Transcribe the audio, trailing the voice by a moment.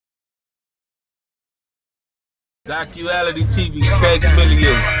Docuality TV, Stackz,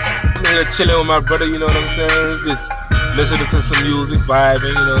 Milleo. I'm here chilling with my brother, you know what I'm saying? Just listening to some music, vibing,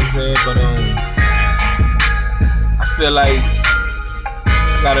 you know what I'm saying? But I feel like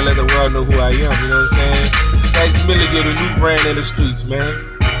I gotta let the world know who I am, you know what I'm saying? Stackz, Milleo, the new brand in the streets, man.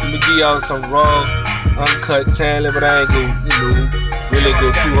 Let me give y'all some raw, uncut talent, but I ain't go, really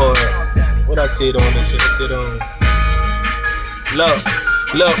go too hard. What I said on this shit? I said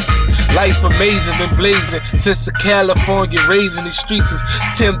look, life amazing, been blazing since the California raising. These streets is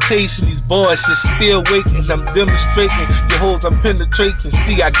temptation, these boys is still waiting. I'm demonstrating, your hoes I'm penetrating.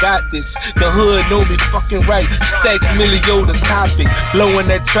 See, I got this, the hood know me fucking right. Stackz, Milleo, the topic, blowing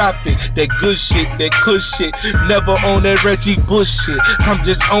that tropic, that good shit, that cush shit. Never on that Reggie Bush shit. I'm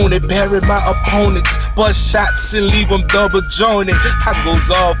just on it, bury my opponents, bust shots and leave them double jointed. I goes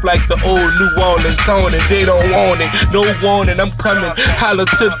off like the old New Orleans on it. They don't want it, no warning, I'm coming. Holla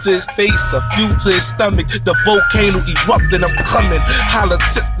tips to his face, a few to his stomach. The volcano erupting, I'm coming. Holla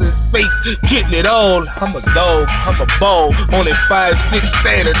tips to his face, getting it all. I'm a dog, I'm a ball, only 5'6",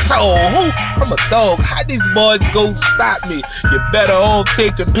 standing tall. I'm a dog, how these boys go stop me? You better off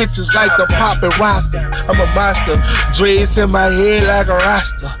taking pictures like the poppin' rosters. I'm a monster, dreads in my head like a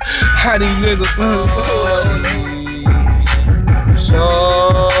roster. How these niggas,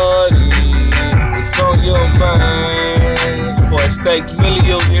 shorty, it's on your mind. Boy, Stackz,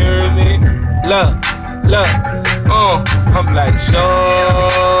 Milleo, you hear me? Look, I'm like, shorty,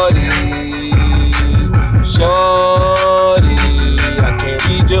 I can't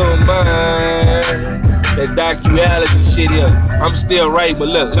read your mind. That Docuality shit here, I'm still right, but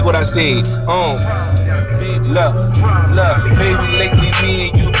look what I said. Look, baby, lately me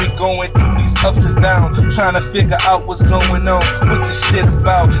and you be going through these ups and downs, trying to figure out what's going on, what this shit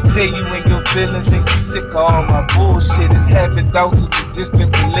about. Say you in your feelings and you sick of all my bullshit and having doubts of the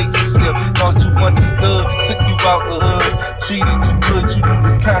distant relationship. Thought you understood, took you out the hood, treated you good, you knew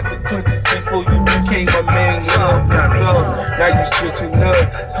the consequences before you became my man. Now you switching up,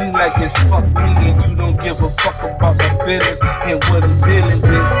 seem like it's fuck me and you don't give a fuck about my feelings and what I'm dealing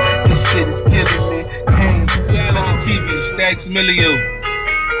with. This shit is killing me. Docuality TV, Stackz, Milleo.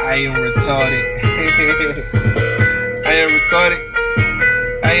 I am retarded. I am retarded.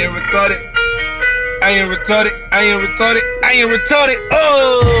 I am retarded. I am retarded. I am retarded. I am retarded.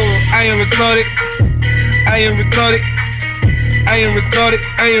 Oh, I am retarded. I am retarded. I am retarded.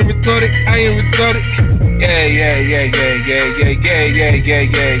 I am retarded. I am retarded. Yeah.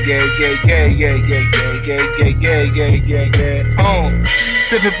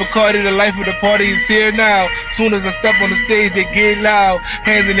 Sipping Bacardi, the life of the party is here now. Soon as I step on the stage, they get loud.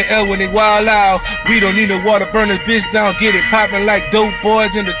 Hands in the air when they wild out. We don't need no water, burn this bitch down. Get it poppin' like dope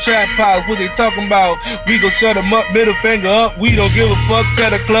boys in the trap house. What they talking about? We gon' shut them up, middle finger up. We don't give a fuck,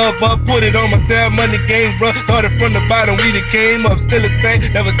 tear the club up. Put it on my tab, money game, bruh. Started from the bottom, we done came up. Still the same,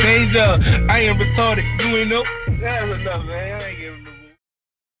 never change up. I am retarded, you ain't know? That's enough, man. I ain't giving no